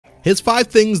Here's 5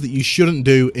 things that you shouldn't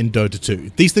do in Dota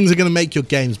 2. These things are going to make your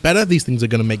games better, these things are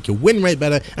going to make your win rate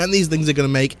better, and these things are going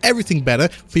to make everything better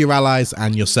for your allies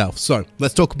and yourself. So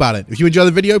let's talk about it. If you enjoy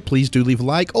the video, please do leave a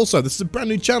like. Also, this is a brand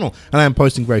new channel and I am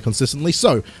posting very consistently,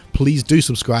 so please do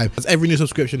subscribe, as every new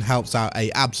subscription helps out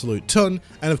an absolute ton,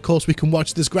 and of course we can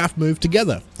watch this graph move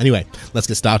together. Anyway, let's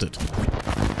get started.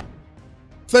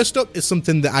 First up is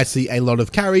something that I see a lot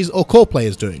of carries or core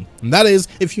players doing, and that is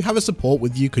if you have a support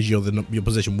with you because you're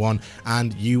position 1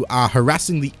 and you are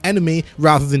harassing the enemy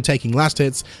rather than taking last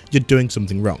hits, you're doing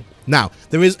something wrong. Now,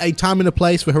 there is a time and a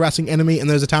place for harassing enemy, and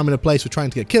there's a time and a place for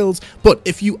trying to get kills, but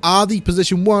if you are the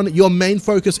position 1, your main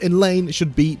focus in lane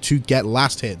should be to get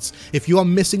last hits. If you are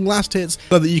missing last hits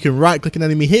so that you can right click an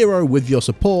enemy hero with your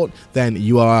support, then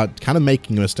you are kind of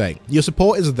making a mistake. Your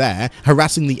support is there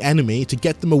harassing the enemy to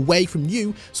get them away from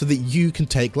you so that you can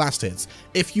take last hits.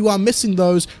 If you are missing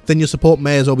those, then your support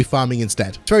may as well be farming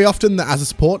instead. It's very often that as a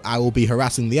support, I will be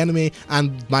harassing the enemy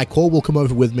and my core will come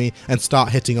over with me and start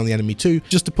hitting on the enemy too,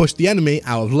 just to push the enemy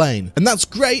out of lane. And that's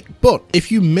great, but if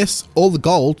you miss all the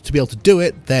gold to be able to do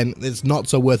it, then it's not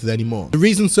so worth it anymore. The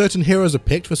reason certain heroes are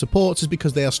picked for supports is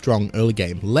because they are strong early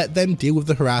game. Let them deal with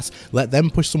the harass, let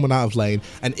them push someone out of lane,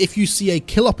 and if you see a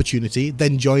kill opportunity,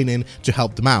 then join in to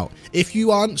help them out. If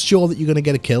you aren't sure that you're going to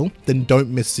get a kill, then don't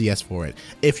miss CS for it.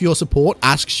 If your support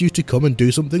asks you to come and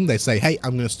do something, they say, hey,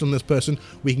 I'm going to stun this person,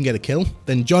 we can get a kill,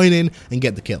 then join in and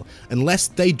get the kill. Unless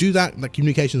they do that, like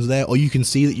communication's there, or you can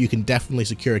see that you can definitely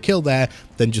secure a kill there,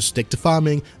 then just stick to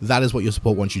farming. That is what your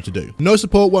support wants you to do. No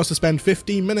support wants to spend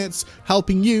 15 minutes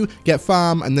helping you get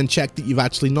farm and then check that you've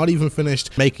actually not even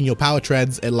finished making your power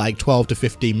treads at like 12 to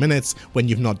 15 minutes when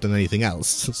you've not done anything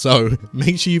else. So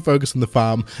make sure you focus on the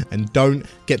farm and don't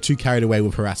get too carried away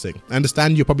with harassing. I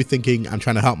understand you're probably thinking, I'm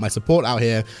trying to help my support out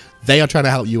here. They are trying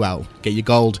to help you out. Get your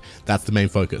gold. That's the main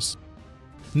focus.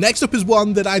 Next up is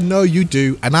one that I know you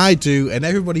do, and I do, and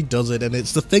everybody does it, and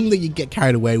it's the thing that you get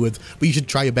carried away with, but you should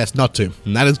try your best not to,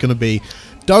 and that is going to be,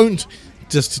 don't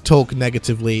just talk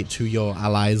negatively to your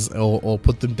allies or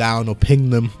put them down or ping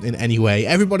them in any way.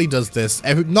 Everybody does this,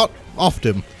 not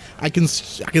often. I can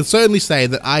certainly say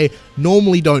that I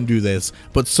normally don't do this,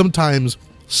 but sometimes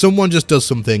someone just does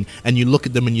something and you look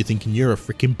at them and you're thinking, you're a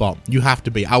freaking bot. You have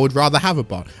to be. I would rather have a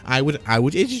bot.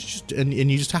 It's just, and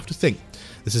you just have to think,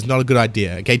 this is not a good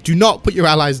idea, okay? Do not put your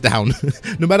allies down,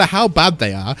 no matter how bad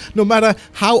they are, no matter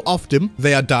how often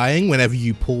they are dying whenever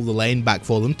you pull the lane back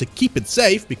for them to keep it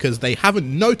safe because they haven't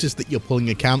noticed that you're pulling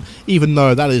a camp, even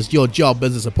though that is your job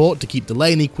as a support to keep the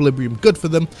lane equilibrium good for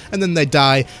them, and then they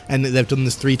die, and they've done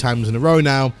this 3 times in a row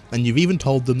now, and you've even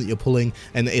told them that you're pulling,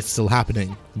 and it's still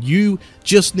happening. You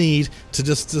just need to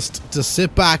just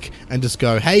sit back and just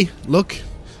go, hey, look,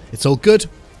 it's all good.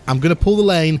 I'm going to pull the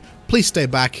lane. Please stay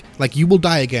back. Like, you will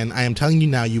die again. I am telling you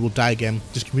now, you will die again.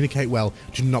 Just communicate well.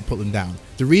 Do not put them down.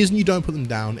 The reason you don't put them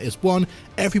down is, one,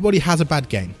 everybody has a bad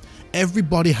game.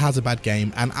 Everybody has a bad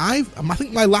game, and I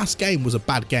think my last game was a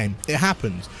bad game. It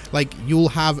happens. Like, you'll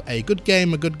have a good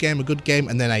game, a good game, a good game,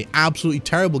 and then a absolutely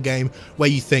terrible game where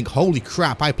you think, holy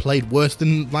crap, I played worse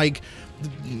than, like,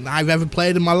 I've ever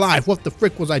played in my life. What the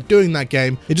frick was I doing that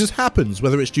game? It just happens,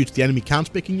 whether it's due to the enemy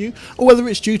counterpicking you or whether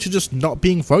it's due to just not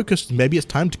being focused. Maybe it's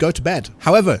time to go to bed.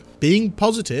 However, being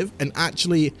positive and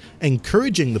actually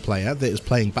encouraging the player that is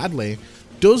playing badly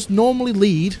does normally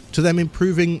lead to them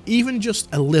improving even just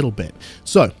a little bit.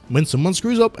 So when someone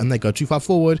screws up and they go too far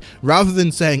forward, rather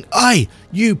than saying, "Hey,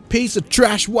 you piece of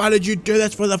trash, why did you do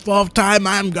this for the 4th time?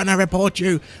 I'm gonna report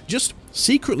you," just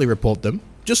secretly report them.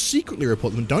 Just secretly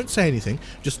report them. Don't say anything.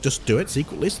 Just do it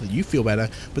secretly so that you feel better.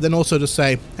 But then also just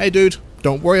say, hey dude,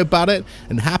 don't worry about it.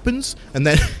 And it happens. And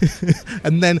then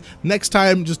and then next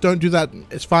time, just don't do that.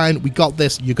 It's fine. We got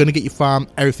this. You're gonna get your farm.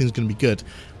 Everything's gonna be good.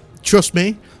 Trust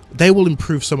me, they will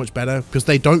improve so much better because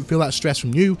they don't feel that stress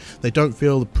from you. They don't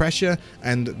feel the pressure,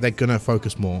 and they're gonna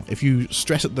focus more. If you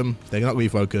stress at them, they're not gonna be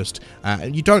focused.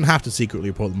 You don't have to secretly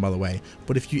report them, by the way.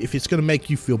 But if it's gonna make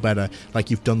you feel better,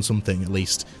 like you've done something at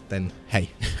least, then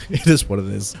hey, it is what it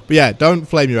is. But yeah, don't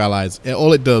flame your allies.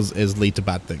 All it does is lead to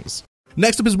bad things.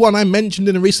 Next up is one I mentioned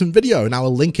in a recent video, and I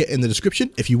will link it in the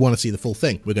description if you want to see the full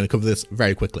thing. We're going to cover this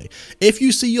very quickly. If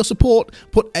you see your support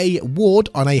put a ward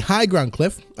on a high ground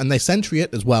cliff, and they sentry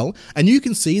it as well, and you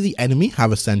can see the enemy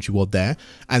have a sentry ward there,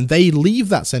 and they leave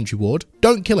that sentry ward,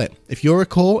 don't kill it. If you're a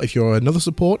core, if you're another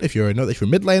support, if you're a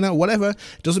mid laner, whatever,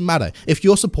 it doesn't matter. If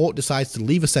your support decides to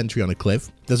leave a sentry on a cliff,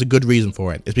 there's a good reason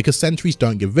for it. It's because sentries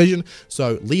don't give vision,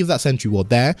 so leave that sentry ward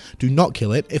there. Do not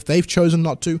kill it. If they've chosen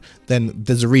not to, then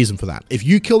there's a reason for that. If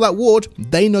you kill that ward,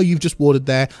 they know you've just warded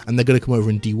there, and they're going to come over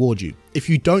and de-ward you. If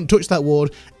you don't touch that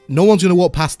ward, no one's going to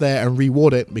walk past there and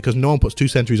reward it because no one puts 2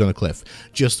 sentries on a cliff.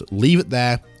 Just leave it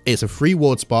there. It's a free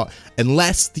ward spot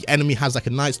unless the enemy has like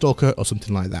a Night Stalker or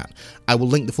something like that. I will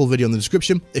link the full video in the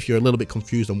description if you're a little bit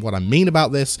confused on what I mean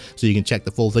about this, so you can check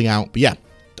the full thing out. But yeah,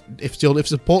 if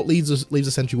support leaves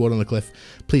a sentry ward on the cliff,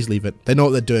 please leave it. They know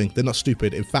what they're doing. They're not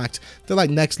stupid. In fact, they're like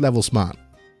next level smart.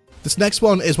 This next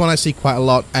one is one I see quite a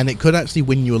lot, and it could actually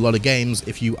win you a lot of games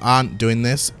if you aren't doing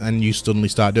this and you suddenly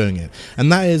start doing it.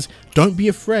 And that is, don't be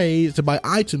afraid to buy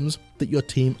items that your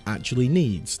team actually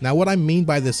needs. Now, what I mean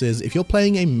by this is, if you're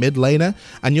playing a mid laner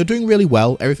and you're doing really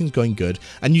well, everything's going good,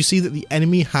 and you see that the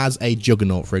enemy has a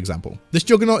Juggernaut, for example. This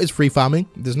Juggernaut is free farming.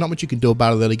 There's not much you can do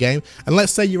about it early game. And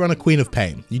let's say you're on a Queen of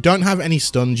Pain. You don't have any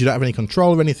stuns, you don't have any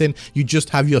control or anything, you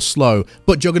just have your slow,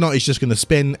 but Juggernaut is just going to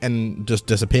spin and just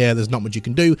disappear. There's not much you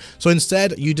can do. So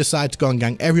instead, you decide to go and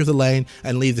gank every other lane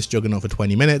and leave this Juggernaut for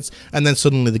 20 minutes, and then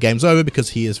suddenly the game's over because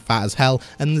he is fat as hell,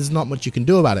 and there's not much you can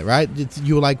do about it, right?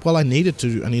 You were like, well, I needed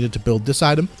to build this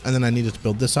item, and then I needed to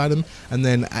build this item, and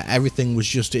then everything was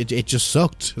just, it just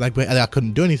sucked. Like, I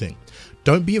couldn't do anything.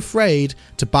 Don't be afraid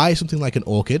to buy something like an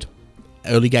Orchid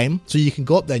early game, so you can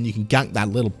go up there and you can gank that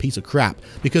little piece of crap,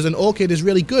 because an Orchid is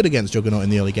really good against Juggernaut in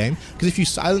the early game, because if you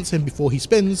silence him before he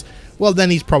spins, well,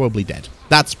 then he's probably dead.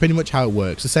 That's pretty much how it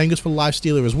works. The same goes for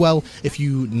Lifestealer as well. If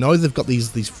you know they've got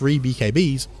these free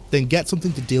BKBs, then get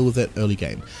something to deal with it early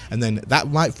game, and then that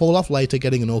might fall off later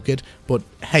getting an Orchid, but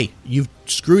hey, you've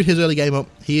screwed his early game up.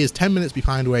 He is 10 minutes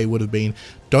behind where he would have been.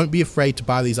 Don't be afraid to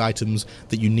buy these items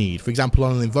that you need. For example,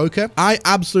 on an Invoker, I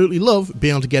absolutely love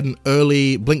being able to get an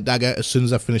early Blink Dagger as soon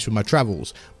as I finish with my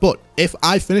travels. But if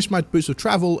I finish my boots of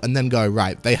travel and then go,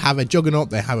 right, they have a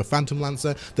Juggernaut, they have a Phantom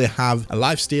Lancer, they have a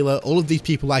Lifestealer, all of these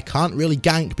people I can't really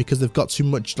gank because they've got too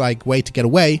much like way to get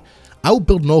away, I will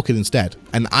build an Orchid instead,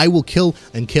 and I will kill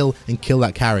and kill and kill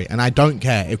that carry, and I don't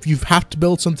care. If you have to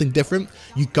build something different,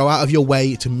 you go out of your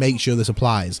way to make sure this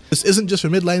applies. This isn't just for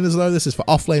mid laners though, this is for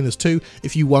off laners too.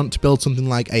 If you want to build something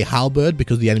like a Halberd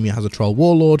because the enemy has a Troll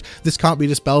Warlord, this can't be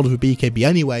dispelled with a BKB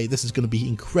anyway. This is going to be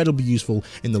incredibly useful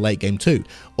in the late game too.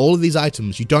 All of these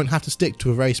items, you don't have to stick to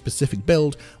a very specific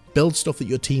build. Build stuff that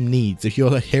your team needs. If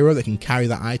you're a hero that can carry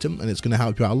that item and it's going to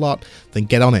help you out a lot, then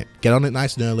get on it. Get on it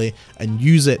nice and early and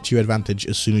use it to your advantage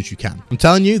as soon as you can. I'm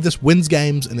telling you, this wins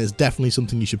games and it's definitely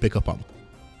something you should pick up on.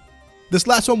 This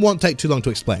last one won't take too long to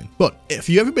explain, but if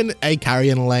you've ever been a carry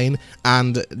in a lane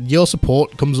and your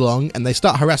support comes along and they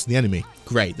start harassing the enemy,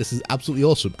 great, this is absolutely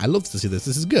awesome. I love to see this,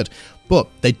 this is good. But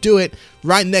they do it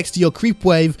right next to your creep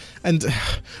wave, and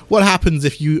what happens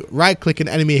if you right click an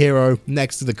enemy hero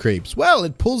next to the creeps? Well,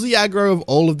 it pulls the aggro of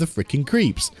all of the freaking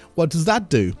creeps. What does that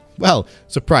do? Well,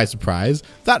 surprise, surprise,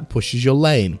 that pushes your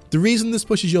lane. The reason this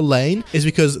pushes your lane is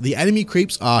because the enemy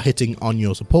creeps are hitting on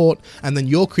your support, and then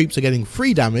your creeps are getting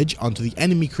free damage onto the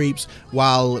enemy creeps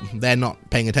while they're not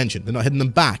paying attention. They're not hitting them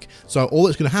back. So all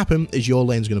that's going to happen is your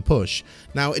lane's going to push.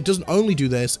 Now, it doesn't only do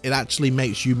this, it actually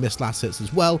makes you miss last hits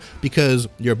as well, because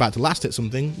you're about to last hit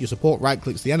something, your support right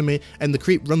clicks the enemy, and the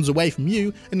creep runs away from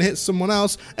you and hits someone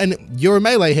else, and you're a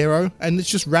melee hero, and it's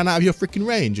just ran out of your freaking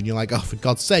range, and you're like, oh, for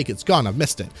God's sake, it's gone, I've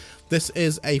missed it. This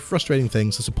is a frustrating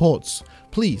thing, so supports,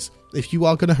 please, if you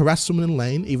are going to harass someone in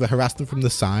lane, either harass them from the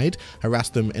side, harass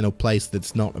them in a place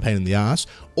that's not a pain in the ass,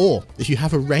 or if you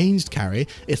have a ranged carry,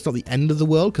 it's not the end of the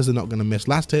world because they're not going to miss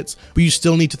last hits, but you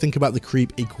still need to think about the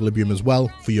creep equilibrium as well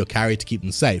for your carry to keep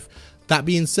them safe. That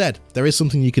being said, there is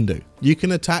something you can do. You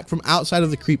can attack from outside of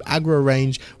the creep aggro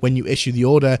range when you issue the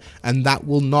order, and that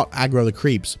will not aggro the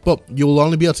creeps, but you'll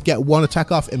only be able to get one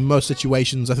attack off in most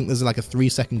situations. I think there's like a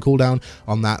 3-second cooldown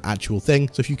on that actual thing,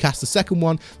 so if you cast the second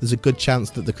one, there's a good chance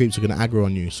that the creeps are going to aggro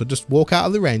on you. So just walk out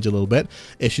of the range a little bit,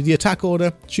 issue the attack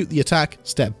order, shoot the attack,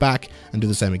 step back, and do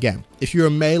the same again. If you're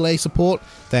a melee support,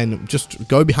 then just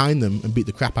go behind them and beat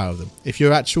the crap out of them. If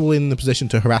you're actually in the position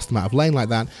to harass them out of lane like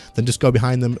that, then just go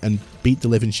behind them and beat the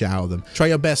living shit out of them. Try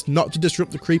your best not to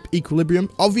disrupt the creep equilibrium.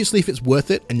 Obviously, if it's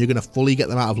worth it and you're going to fully get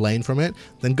them out of lane from it,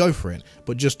 then go for it.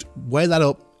 But just weigh that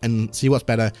up and see what's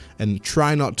better, and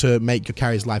try not to make your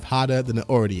carry's life harder than it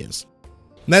already is.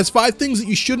 And there's 5 things that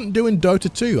you shouldn't do in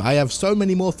Dota 2. I have so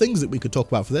many more things that we could talk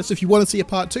about for this. If you want to see a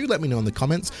part 2, let me know in the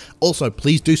comments. Also,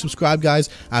 please do subscribe,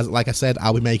 guys, as like I said,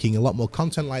 I'll be making a lot more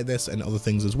content like this and other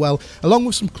things as well, along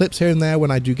with some clips here and there when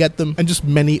I do get them, and just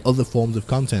many other forms of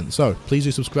content. So please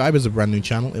do subscribe as a brand new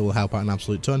channel. It will help out an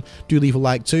absolute ton. Do leave a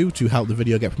like too to help the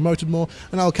video get promoted more,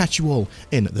 and I'll catch you all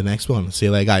in the next one. See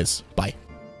you later, guys. Bye.